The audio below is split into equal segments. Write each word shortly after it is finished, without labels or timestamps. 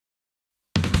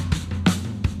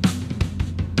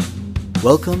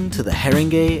Welcome to the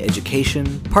Haringey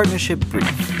Education Partnership Brief.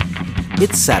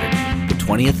 It's Saturday, the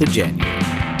 20th of January.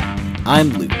 I'm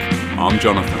Luke. I'm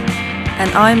Jonathan.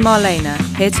 And I'm Marlena,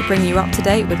 here to bring you up to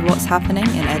date with what's happening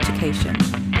in education.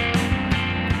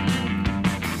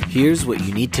 Here's what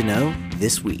you need to know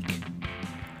this week.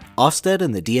 Ofsted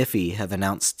and the DFE have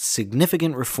announced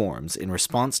significant reforms in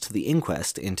response to the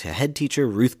inquest into head teacher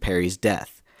Ruth Perry's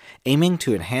death, aiming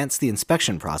to enhance the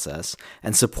inspection process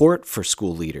and support for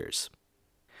school leaders.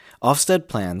 Ofsted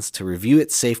plans to review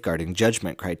its safeguarding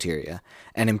judgment criteria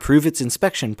and improve its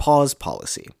inspection pause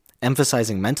policy,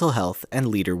 emphasizing mental health and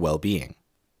leader well-being.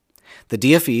 The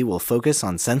DFE will focus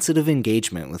on sensitive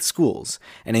engagement with schools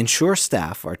and ensure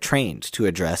staff are trained to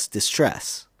address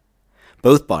distress.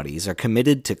 Both bodies are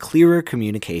committed to clearer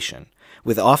communication,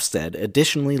 with Ofsted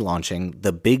additionally launching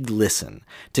the Big Listen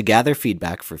to gather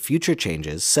feedback for future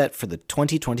changes set for the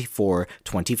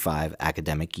 2024-25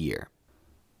 academic year.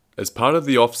 As part of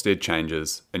the Ofsted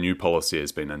changes, a new policy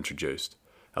has been introduced,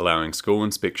 allowing school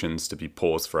inspections to be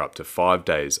paused for up to 5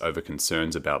 days over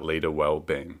concerns about leader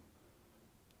well-being.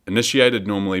 Initiated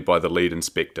normally by the lead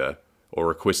inspector or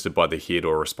requested by the head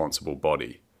or responsible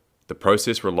body, the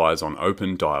process relies on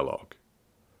open dialogue.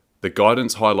 The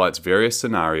guidance highlights various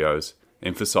scenarios,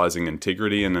 emphasizing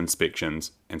integrity in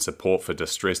inspections and support for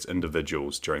distressed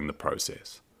individuals during the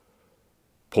process.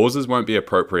 Pauses won't be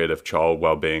appropriate if child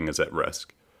well-being is at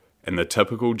risk, and the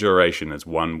typical duration is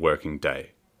 1 working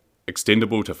day,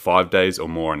 extendable to 5 days or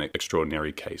more in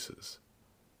extraordinary cases.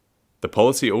 The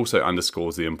policy also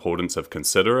underscores the importance of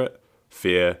considerate,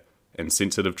 fair, and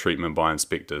sensitive treatment by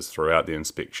inspectors throughout the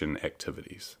inspection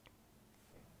activities.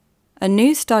 A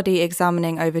new study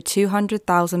examining over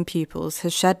 200,000 pupils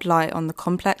has shed light on the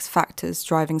complex factors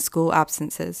driving school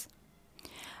absences.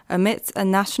 Amidst a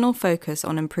national focus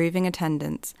on improving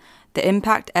attendance, the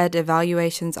Impact Ed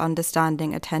Evaluations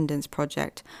Understanding Attendance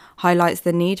project highlights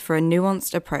the need for a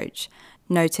nuanced approach,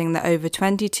 noting that over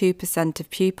 22% of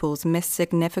pupils missed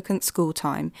significant school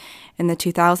time in the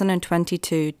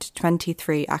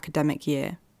 2022-23 academic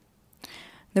year.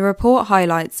 The report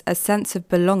highlights a sense of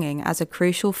belonging as a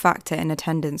crucial factor in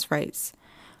attendance rates,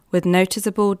 with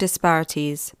noticeable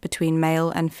disparities between male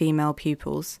and female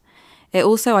pupils. It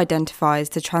also identifies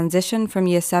the transition from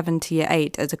Year 7 to Year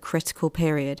 8 as a critical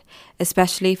period,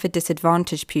 especially for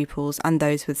disadvantaged pupils and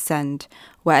those with SEND,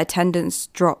 where attendance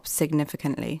drops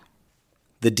significantly.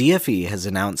 The DFE has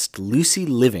announced Lucy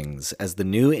Livings as the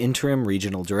new interim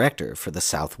regional director for the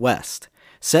Southwest,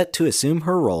 set to assume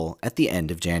her role at the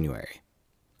end of January.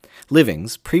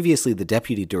 Livings, previously the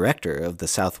deputy director of the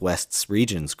Southwest's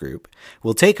Regions Group,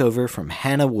 will take over from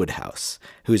Hannah Woodhouse,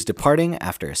 who is departing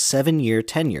after a 7-year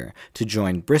tenure to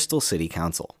join Bristol City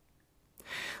Council.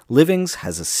 Livings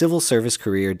has a civil service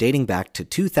career dating back to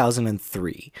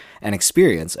 2003 and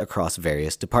experience across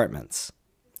various departments.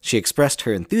 She expressed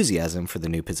her enthusiasm for the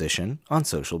new position on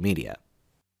social media.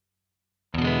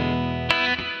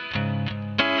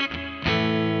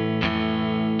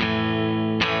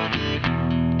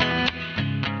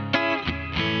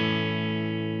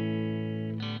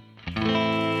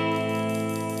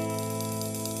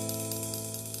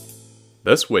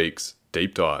 This week's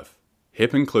Deep Dive,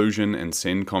 HEP Inclusion and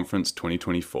SEND Conference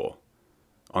 2024.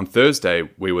 On Thursday,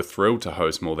 we were thrilled to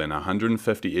host more than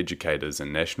 150 educators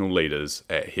and national leaders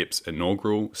at HEP's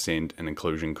inaugural SEND and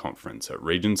Inclusion Conference at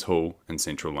Regents Hall in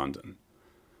central London.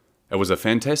 It was a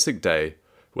fantastic day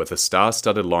with a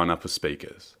star-studded lineup of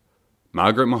speakers.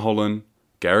 Margaret Maholan,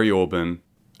 Gary Orban,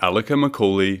 Alika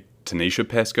McCauley, Tanisha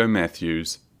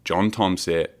Pascoe-Matthews, John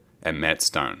Tomsett, and Matt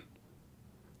Stone.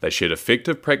 They shared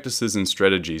effective practices and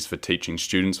strategies for teaching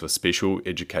students with special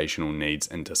educational needs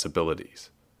and disabilities.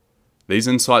 These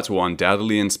insights will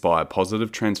undoubtedly inspire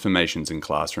positive transformations in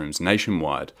classrooms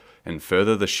nationwide and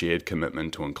further the shared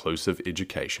commitment to inclusive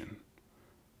education.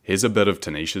 Here's a bit of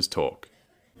Tanisha's talk.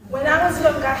 When I was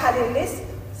younger, I had a lisp,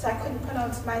 so I couldn't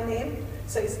pronounce my name.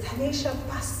 So it's Tanisha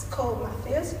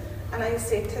Pascoe-Matthews, and I used to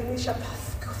say Tanisha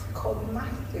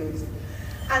Pascoe-Matthews.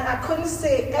 And I couldn't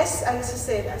say S, I used to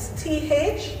say it as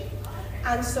TH.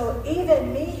 And so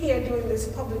even me here doing this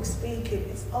public speaking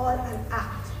is all an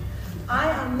act. I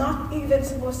am not even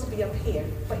supposed to be up here.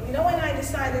 But you know when I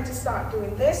decided to start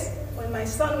doing this? When my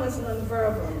son was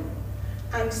nonverbal.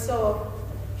 And so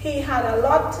he had a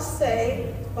lot to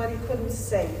say, but he couldn't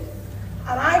say.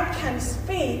 And I can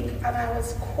speak, and I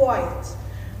was quiet.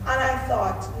 And I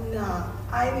thought, nah,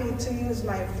 I need to use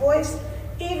my voice.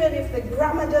 Even if the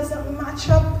grammar doesn't match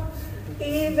up,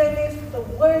 even if the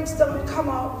words don't come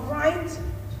out right,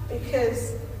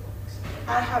 because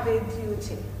I have a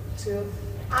duty to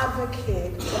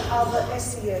advocate for other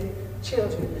SEN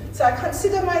children. So I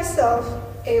consider myself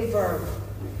a verb.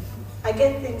 I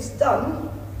get things done.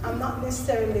 I'm not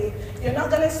necessarily, you're not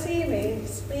going to see me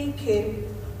speaking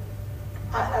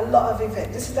at a lot of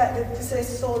events. This is a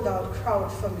sold out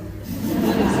crowd for me.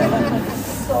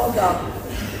 Sold out.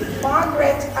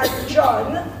 Margaret and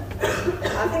John,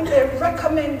 I think they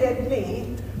recommended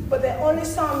me, but they only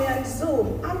saw me on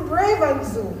Zoom. I'm brave on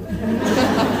Zoom.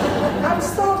 I'm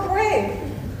so brave.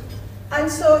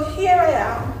 And so here I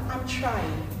am, I'm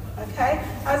trying. Okay?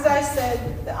 As I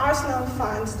said, the Arsenal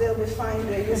fans, they'll be fine,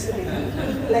 they used to be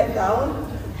let down.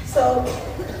 So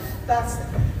that's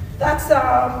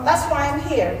why I'm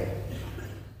here.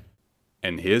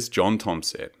 And here's John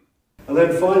Tomsett. And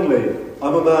then finally,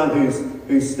 I'm a man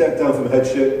who's stepped down from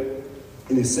headship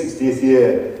in his 60th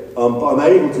year, but I'm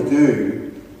able to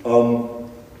do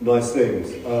nice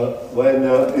things. When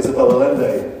Isabella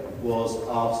Allende was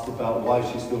asked about why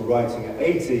she's still writing at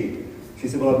 80, she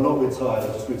said, well, I'm not retired,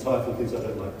 I just retired from things I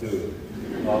don't like doing.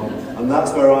 And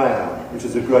that's where I am, which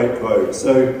is a great quote.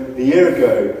 So a year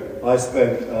ago, I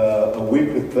spent a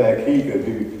week with Claire Keegan,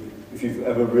 who, if you've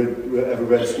ever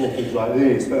read Small Things Like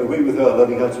These, spent a week with her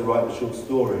learning how to write a short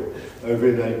story over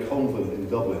in a convent in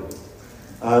Dublin.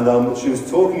 And she was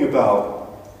talking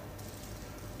about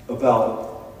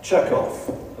Chekhov,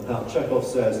 and how Chekhov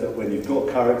says that when you've got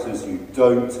characters, you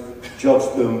don't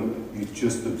judge them, you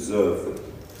just observe them.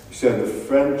 She said the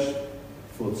French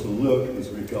for to look is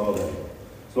regarder.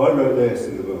 So I wrote this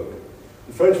in the book.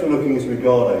 The French for looking is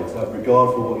regarder, to have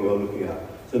regard for what you're looking at.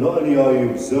 So not only are you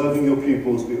observing your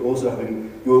pupils, but you're also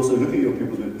looking at your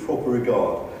pupils with proper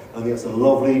regard. And that's a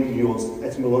lovely, nuanced,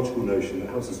 etymological notion that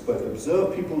helps us both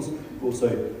observe pupils, but also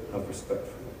have respect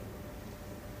for them.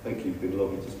 Thank you, it's been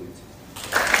lovely to speak to you.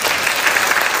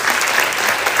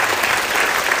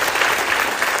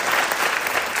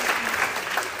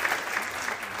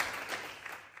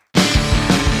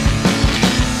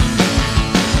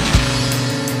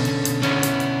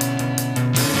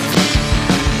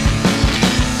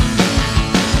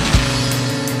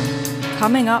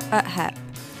 Coming up at HEP,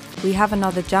 we have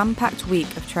another jam-packed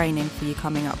week of training for you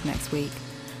coming up next week.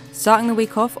 Starting the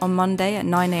week off on Monday at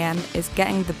 9 a.m. is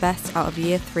getting the best out of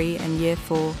Year 3 and Year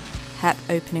 4 HEP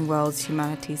Opening Worlds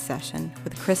Humanities session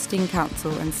with Christine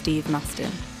Council and Steve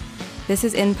Maston. This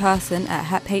is in person at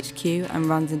HEP HQ and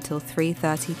runs until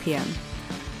 3:30 p.m.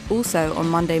 Also on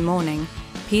Monday morning,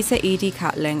 Pisa Edie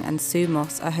Catling and Sue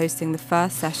Moss are hosting the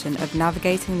first session of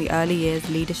Navigating the Early Years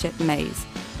Leadership Maze,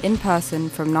 in person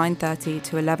from 9:30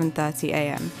 to 11:30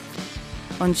 a.m.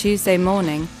 On Tuesday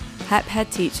morning, HEP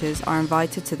head teachers are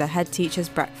invited to the Head Teachers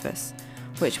Breakfast,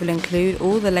 which will include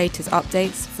all the latest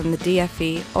updates from the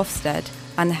DFE, Ofsted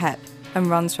and HEP, and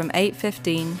runs from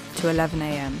 8:15 to 11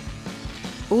 a.m.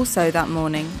 Also that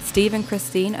morning, Steve and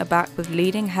Christine are back with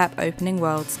Leading HEP Opening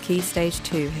World's Key Stage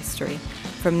 2 history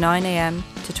from 9 a.m.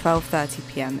 to 12:30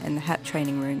 p.m. in the HEP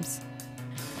training rooms.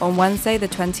 On Wednesday the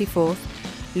 24th,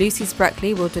 Lucy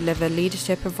Spreckley will deliver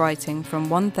Leadership of Writing from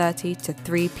 1:30 to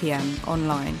 3 p.m.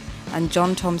 online, and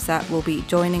John Tomsett will be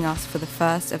joining us for the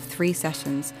first of 3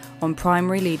 sessions on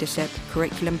Primary Leadership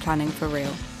Curriculum Planning for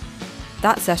Real.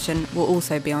 That session will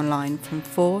also be online from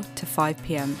 4 to 5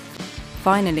 p.m.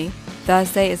 Finally,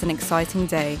 Thursday is an exciting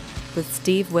day, with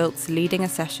Steve Wilkes leading a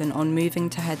session on moving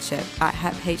to headship at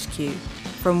HEP HQ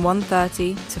from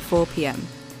 1:30 to 4 p.m.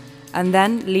 And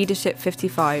then Leadership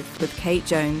 55 with Kate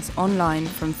Jones online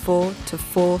from 4 to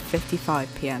 4:55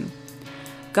 p.m.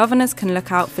 Governors can look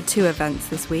out for 2 events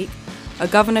this week: a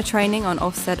governor training on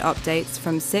Ofsted updates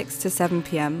from 6 to 7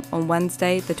 p.m. on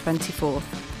Wednesday the 24th,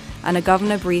 and a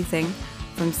governor briefing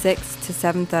from 6 to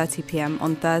 7:30 p.m.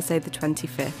 on Thursday the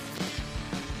 25th.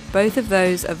 Both of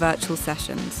those are virtual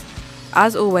sessions.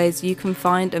 As always, you can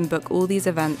find and book all these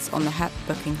events on the HEP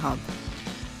Booking Hub.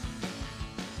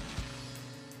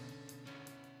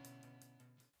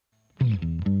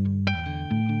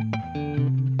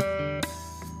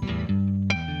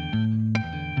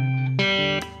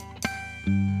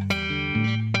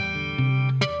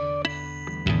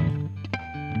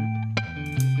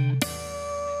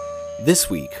 This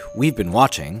week, we've been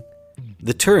watching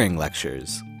The Turing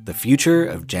Lectures, The Future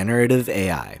of Generative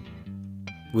AI.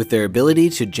 With their ability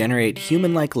to generate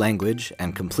human-like language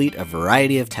and complete a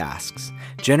variety of tasks,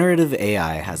 generative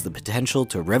AI has the potential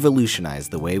to revolutionize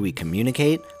the way we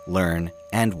communicate, learn,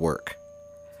 and work.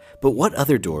 But what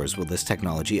other doors will this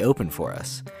technology open for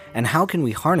us? And how can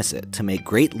we harness it to make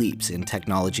great leaps in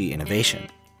technology innovation?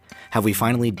 Have we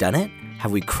finally done it?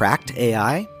 Have we cracked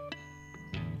AI?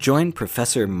 Join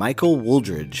Professor Michael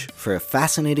Wooldridge for a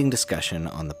fascinating discussion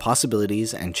on the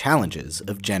possibilities and challenges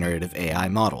of generative AI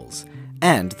models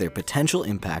and their potential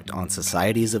impact on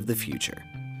societies of the future.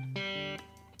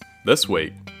 This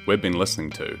week, we've been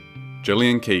listening to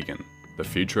Gillian Keegan, The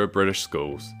Future of British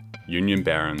Schools, Union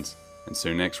Barons, and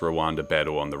Sunak's Rwanda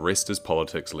battle on the rest is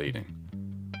politics leading.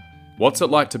 What's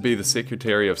it like to be the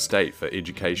Secretary of State for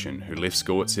Education who left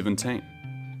school at 17?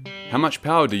 How much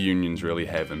power do unions really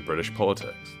have in British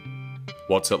politics?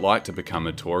 What's it like to become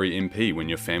a Tory MP when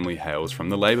your family hails from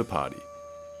the Labour Party?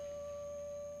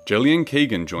 Gillian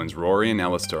Keegan joins Rory and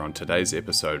Alistair on today's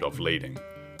episode of Leading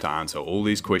to answer all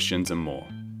these questions and more.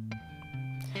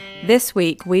 This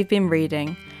week we've been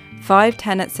reading 5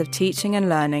 Tenets of Teaching and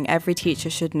Learning Every Teacher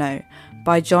Should Know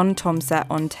by John Tomsett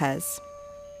on TES.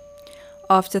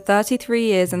 After 33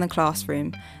 years in the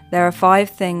classroom, there are 5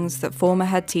 things that former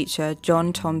head teacher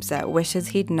John Tomsett wishes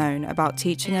he'd known about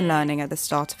teaching and learning at the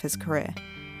start of his career.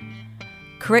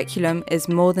 Curriculum is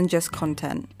more than just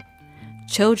content.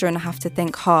 Children have to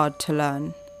think hard to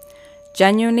learn.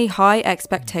 Genuinely high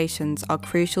expectations are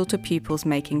crucial to pupils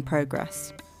making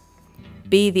progress.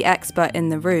 Be the expert in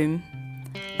the room,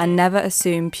 and never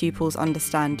assume pupils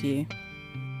understand you.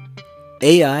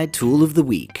 AI Tool of the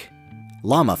Week,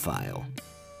 LlamaFile.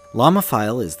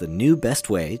 LlamaFile is the new best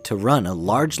way to run a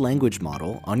large language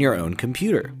model on your own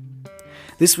computer.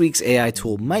 This week's AI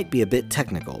tool might be a bit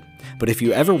technical, but if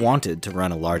you ever wanted to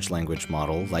run a large language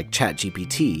model like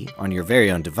ChatGPT on your very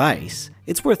own device,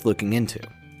 it's worth looking into.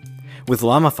 With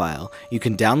LlamaFile, you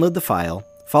can download the file,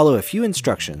 follow a few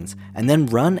instructions, and then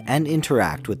run and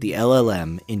interact with the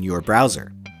LLM in your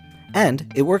browser.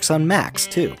 And it works on Macs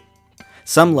too.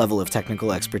 Some level of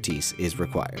technical expertise is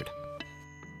required.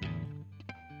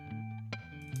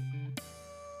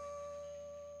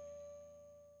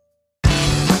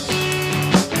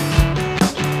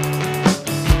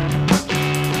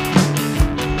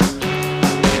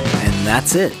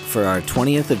 That's it for our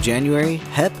 20th of January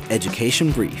HEP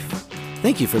Education Brief.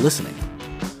 Thank you for listening.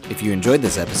 If you enjoyed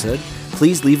this episode,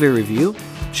 please leave a review,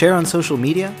 share on social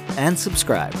media, and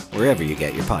subscribe wherever you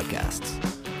get your podcasts.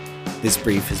 This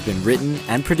brief has been written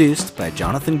and produced by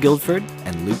Jonathan Guildford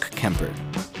and Luke Kemper.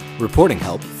 Reporting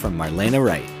help from Marlena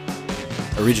Wright.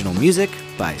 Original music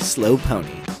by Slow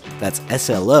Pony. That's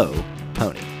SLO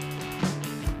Pony.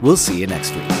 We'll see you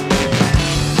next week.